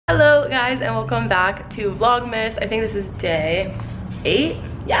guys, and welcome back to Vlogmas. I think this is day 8.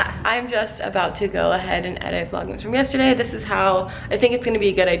 Yeah, I'm just about to go ahead and edit Vlogmas from yesterday. This is how I think it's going to be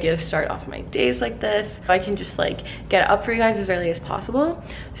a good idea to start off my days like this. I can just like get it up for you guys as early as possible.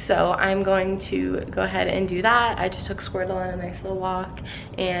 So I'm going to go ahead and do that. I just took Squirtle on a nice little walk,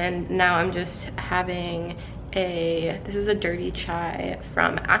 and now I'm just having this is a dirty chai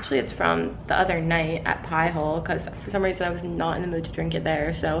from, actually it's from the other night at Pie Hole, because for some reason I was not in the mood to drink it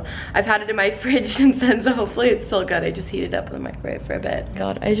there. So I've had it in my fridge since then, so hopefully it's still good. I just heated it up in the microwave for a bit.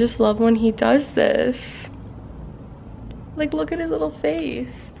 God, I just love when he does this. Like, look at his little face.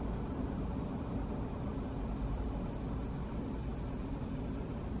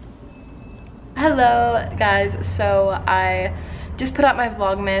 Hello guys, so I just put up my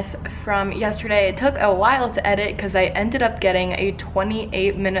Vlogmas from yesterday. It took a while to edit because I ended up getting a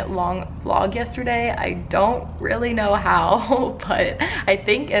 28-minute long vlog yesterday. I don't really know how, but I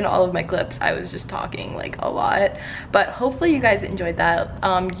think in all of my clips I was just talking like a lot. But hopefully you guys enjoyed that.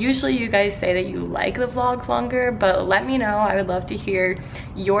 Usually you guys say that you like the vlogs longer, but let me know. I would love to hear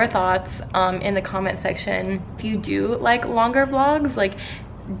your thoughts in the comment section. If you do like longer vlogs, like,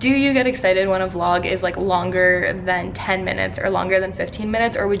 do you get excited when a vlog is like longer than 10 minutes or longer than 15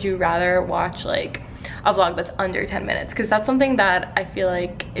 minutes, or would you rather watch like a vlog that's under 10 minutes? Because that's something that I feel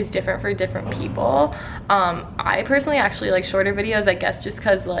like is different for different people. I personally actually like shorter videos, I guess, just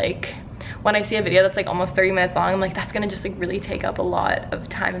because like when I see a video that's like almost 30 minutes long, I'm like, that's gonna just like really take up a lot of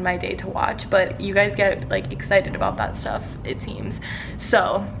time in my day to watch. But you guys get like excited about that stuff, it seems.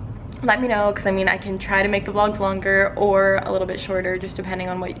 So let me know, because I mean, I can try to make the vlogs longer or a little bit shorter, just depending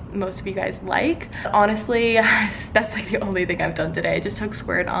on what most of you guys like. Honestly, that's like the only thing I've done today. I just took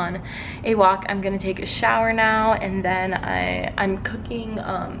Squirt on a walk. I'm gonna take a shower now, and then I'm cooking.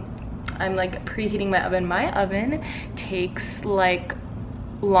 I'm like preheating my oven. My oven takes like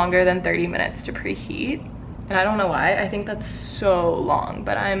longer than 30 minutes to preheat, and I don't know why. I think that's so long,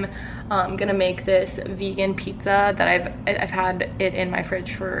 but I'm gonna make this vegan pizza that I've had it in my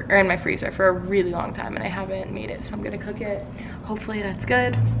fridge or in my freezer for a really long time, and I haven't made it, so I'm gonna cook it. Hopefully that's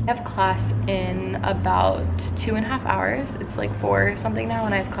good. I have class in about 2.5 hours. It's like 4 something now,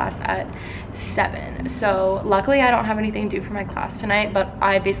 and I have class at 7. So luckily I don't have anything due for my class tonight, but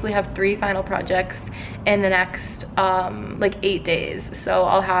I basically have 3 final projects in the next like 8 days. So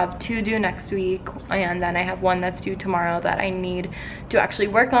I'll have 2 due next week, and then I have 1 that's due tomorrow that I need to actually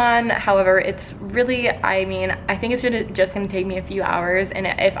work on. However, it's really, I mean, I think it's just gonna take me a few hours, and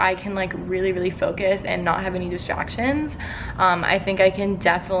if I can like really focus and not have any distractions, I think I can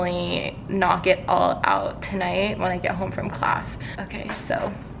definitely knock it all out tonight when I get home from class. Okay,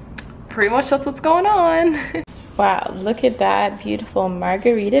 so pretty much that's what's going on. Wow, look at that beautiful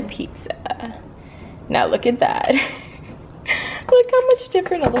margarita pizza. Now look at that. Look how much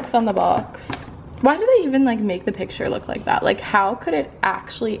different it looks on the box. Why do they even like make the picture look like that? Like, how could it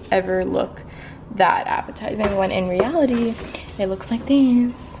actually ever look that appetizing when in reality it looks like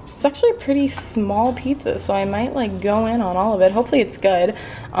this? It's actually a pretty small pizza, so I might like go in on all of it. Hopefully it's good.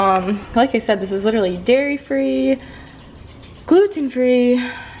 Like I said, this is literally dairy-free, gluten-free,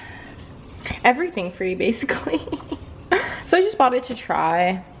 everything free basically. So I just bought it to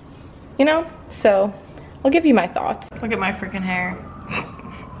try, you know? So I'll give you my thoughts. Look at my freaking hair.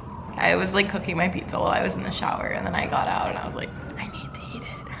 I was like cooking my pizza while I was in the shower, and then I got out and I was like, I need to eat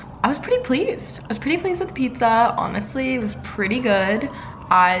it. I was pretty pleased. I was pretty pleased with the pizza. Honestly, it was pretty good.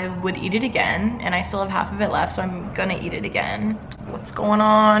 I would eat it again, and I still have half of it left, so I'm gonna eat it again. What's going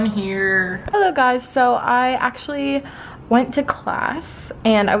on here? Hello guys, so I actually went to class,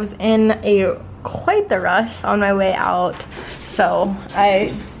 and I was in quite the rush on my way out. So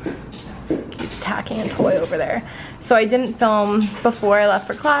he's attacking a toy over there. So I didn't film before I left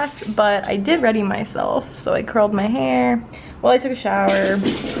for class, but I did ready myself. So I curled my hair while I took a shower.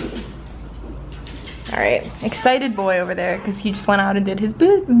 All right, excited boy over there because he just went out and did his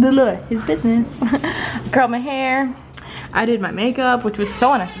business. I curled my hair. I did my makeup, which was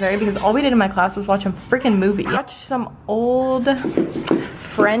so unnecessary because all we did in my class was watch a freaking movie. We watched some old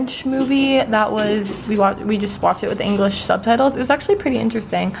French movie that was, we just watched it with English subtitles. It was actually pretty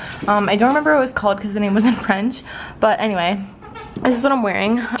interesting. I don't remember what it was called because the name was in French, but anyway, this is what I'm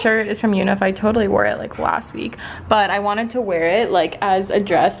wearing. The shirt is from Unif. I totally wore it like last week, but I wanted to wear it like as a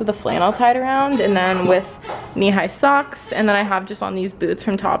dress with a flannel tied around, and then with knee-high socks, and then I have just on these boots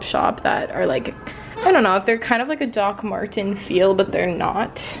from Topshop that are like, I don't know if they're kind of like a Doc Marten feel, but they're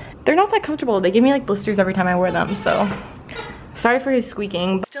not that comfortable. They give me like blisters every time I wear them, so sorry for his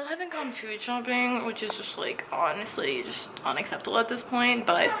squeaking. Still haven't gone food shopping, which is just like honestly just unacceptable at this point,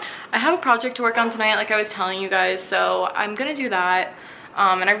 but I have a project to work on tonight like I was telling you guys, so I'm gonna do that.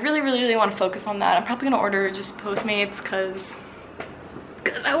 And I really want to focus on that. I'm probably gonna order just Postmates because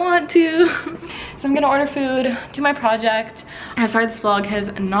I want to. So I'm gonna order food, do my project. I'm sorry this vlog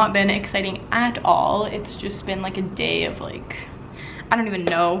has not been exciting at all. It's just been like a day of like, I don't even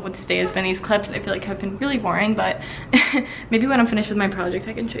know what this day has been. These clips I feel like have been really boring, but maybe when I'm finished with my project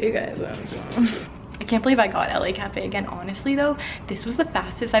I can show you guys them. So I can't believe I got LA Cafe again. Honestly though, this was the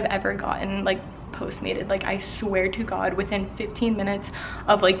fastest I've ever gotten like Postmated. Like I swear to God, within 15 minutes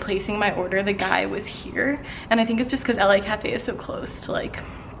of like placing my order, the guy was here. And I think it's just because LA Cafe is so close to like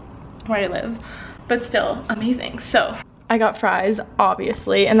where I live, but still amazing. So I got fries,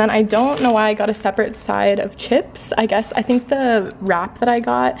 obviously, and then I don't know why I got a separate side of chips. I think the wrap that I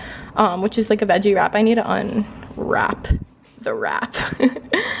got, which is like a veggie wrap, I need to unwrap the wrap.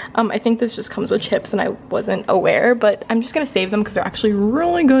 I think this just comes with chips and I wasn't aware, but I'm just gonna save them because they're actually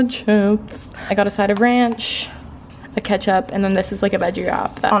really good chips. I got a side of ranch, a ketchup, and then this is like a veggie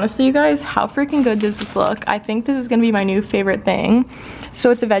wrap. Honestly, you guys, how freaking good does this look? I think this is gonna be my new favorite thing. So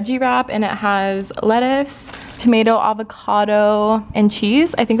it's a veggie wrap and it has lettuce, tomato, avocado, and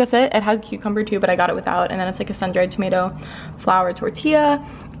cheese. I think that's it. It has cucumber too, but I got it without. And then it's like a sun-dried tomato flour tortilla.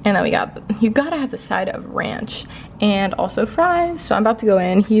 And then you gotta have the side of ranch and also fries. So I'm about to go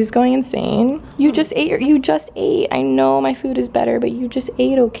in. He's going insane. You just ate. I know my food is better, but you just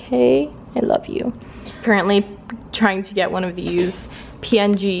ate, okay? I love you. Currently trying to get one of these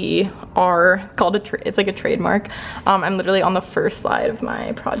PNG are called it's like a trademark. I'm literally on the first slide of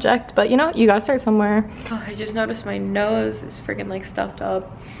my project, but you know, you gotta start somewhere. Oh, I just noticed my nose is freaking like stuffed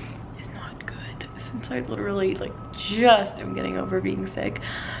up. It's not good since I literally like just am getting over being sick.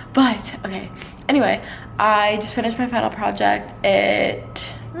 But okay, anyway, I just finished my final project. I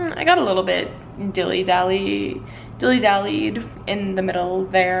got a little bit dilly-dallied in the middle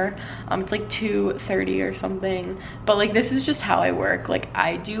there. It's like 2:30 or something, but like this is just how I work. Like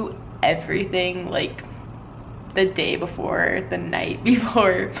I do everything like the day before, the night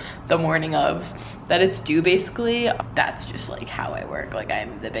before, the morning of that it's due. Basically, that's just like how I work. Like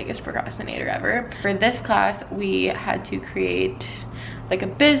I'm the biggest procrastinator ever. For this class we had to create like a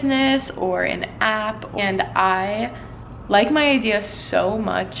business or an app, and I like my idea so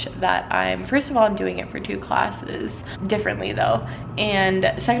much that first of all, I'm doing it for 2 classes differently though,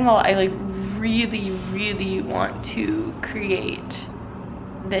 and second of all, I like really want to create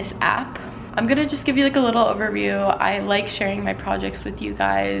this app. I'm gonna just give you like a little overview. I like sharing my projects with you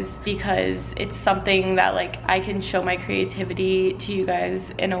guys because it's something that like I can show my creativity to you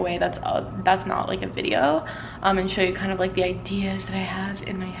guys in a way that's not like a video, and show you kind of like the ideas that I have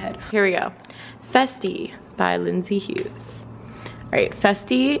in my head. Here we go. Festy by Lindsay Hughes. All right,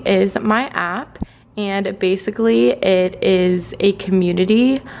 Festy is my app, and basically it is a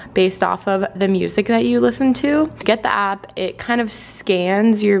community based off of the music that you listen to. Get the app, it kind of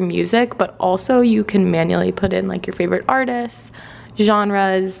scans your music, but also you can manually put in like your favorite artists,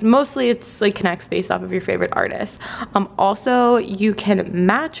 genres. Mostly it's like connects based off of your favorite artists. Also you can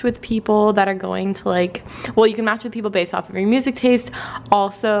match with people that are going to like, well, you can match with people based off of your music taste,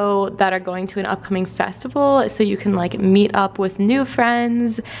 also that are going to an upcoming festival, so you can like meet up with new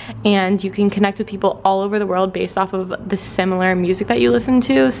friends, and you can connect with people all over the world based off of the similar music that you listen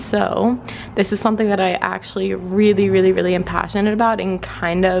to. So this is something that I actually really am passionate about and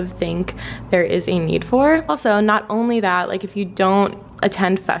kind of think there is a need for. Also, not only that, like if you don't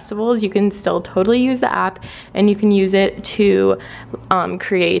attend festivals, you can still totally use the app, and you can use it to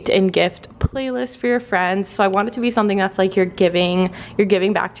create and gift playlists for your friends. So I want it to be something that's like you're giving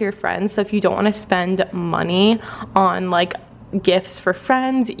back to your friends. So if you don't want to spend money on like gifts for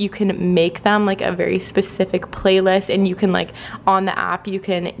friends, you can make them like a very specific playlist, and you can like on the app you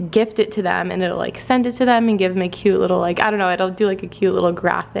can gift it to them, and it'll like send it to them and give them a cute little like, I don't know, it'll do like a cute little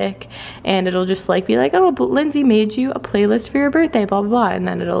graphic, and it'll just like be like, oh, Lindsay made you a playlist for your birthday, blah blah blah, and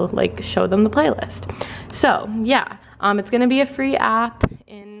then it'll like show them the playlist. So yeah, it's gonna be a free app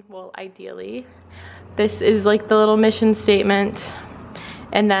well, ideally. This is like the little mission statement,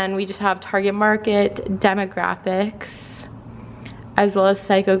 and then we just have target market, demographics, as well as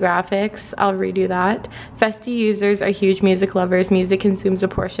psychographics. I'll redo that. Festy users are huge music lovers. Music consumes a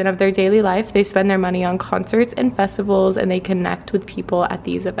portion of their daily life. They spend their money on concerts and festivals, and they connect with people at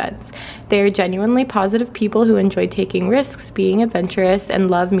these events. They are genuinely positive people who enjoy taking risks, being adventurous,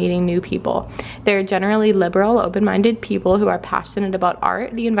 and love meeting new people. They are generally liberal, open-minded people who are passionate about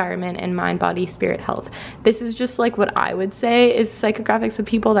art, the environment, and mind, body, spirit health. This is just like what I would say is psychographics of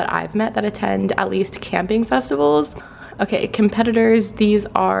people that I've met that attend at least camping festivals. Okay, competitors, these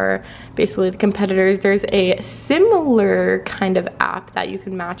are basically the competitors. There's a similar kind of app that you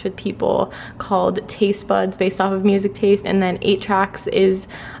can match with people called Taste Buds, based off of music taste, and then 8 Tracks is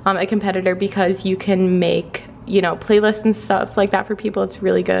a competitor because you can make, you know, playlists and stuff like that for people. It's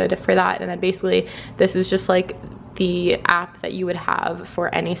really good for that. And then basically this is just like the app that you would have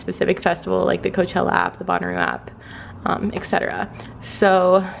for any specific festival, like the Coachella app, the Bonnaroo app, etc.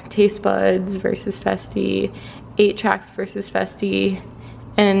 So Taste Buds versus Festi, 8 Tracks versus Festi,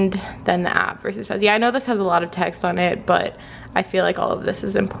 and then the app versus Festi. Yeah, I know this has a lot of text on it, but I feel like all of this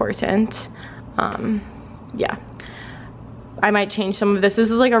is important. Yeah, I might change some of this. This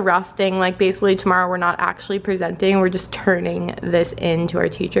is like a rough thing. Like basically tomorrow we're not actually presenting, we're just turning this in to our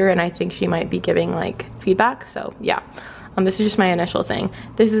teacher, and I think she might be giving like feedback. So yeah, this is just my initial thing.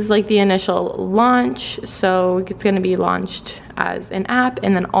 This is like the initial launch, so it's going to be launched as an app,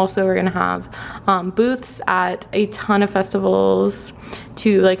 and then also we're going to have booths at a ton of festivals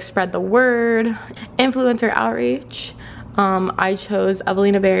to like spread the word, influencer outreach. I chose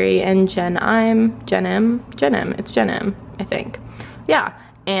Evelina Berry and Jen M, it's Jen M, I think. Yeah,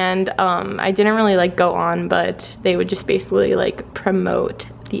 and I didn't really like go on, but they would just basically like promote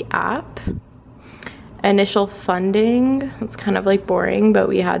the app. Initial funding, it's kind of like boring, but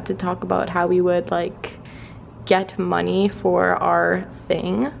we had to talk about how we would like get money for our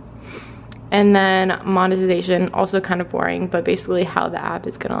thing. And then monetization, also kind of boring, but basically how the app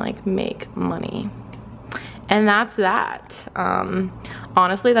is gonna like make money. And that's that.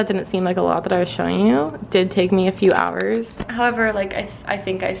 Honestly, that didn't seem like a lot that I was showing you. It did take me a few hours. However, like I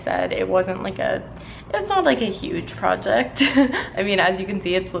think I said, it wasn't like it's not like a huge project. I mean, as you can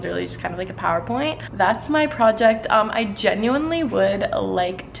see, it's literally just kind of like a PowerPoint. That's my project. I genuinely would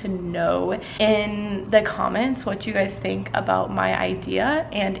like to know in the comments what you guys think about my idea,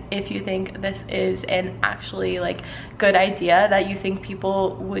 and if you think this is an actually like good idea that you think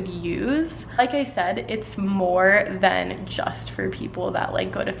people would use. Like I said, it's more than just for people that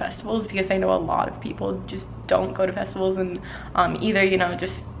like go to festivals, because I know a lot of people just don't go to festivals and either, you know,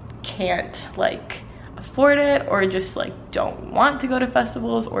 just can't like afford it, or just like don't want to go to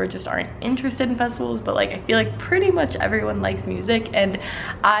festivals, or just aren't interested in festivals. But like I feel like pretty much everyone likes music, and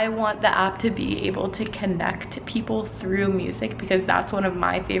I want the app to be able to connect people through music, because that's one of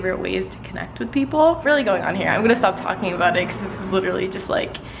my favorite ways to connect with people. Really going on here, I'm gonna stop talking about it because this is literally just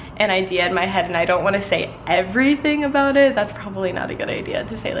like an idea in my head, and I don't want to say everything about it. That's probably not a good idea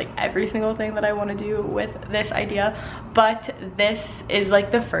to say like every single thing that I want to do with this idea, but this is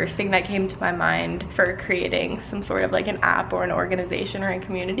like the first thing that came to my mind for creating some sort of like an app or an organization or a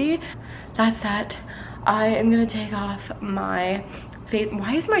community. That's that. I am gonna take off my face.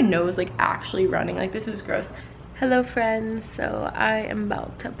 Why is my nose like actually running? Like this is gross. Hello friends, so I am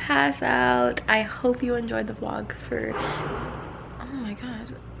about to pass out. I hope you enjoyed the vlog for, oh my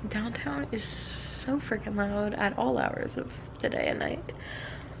god, downtown is so freaking loud at all hours of the day and night.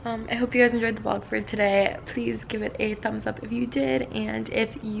 I hope you guys enjoyed the vlog for today. Please give it a thumbs up if you did, and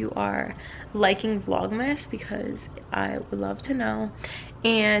if you are liking Vlogmas, because I would love to know.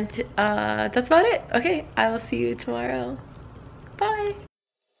 And that's about it. Okay, I will see you tomorrow. Bye.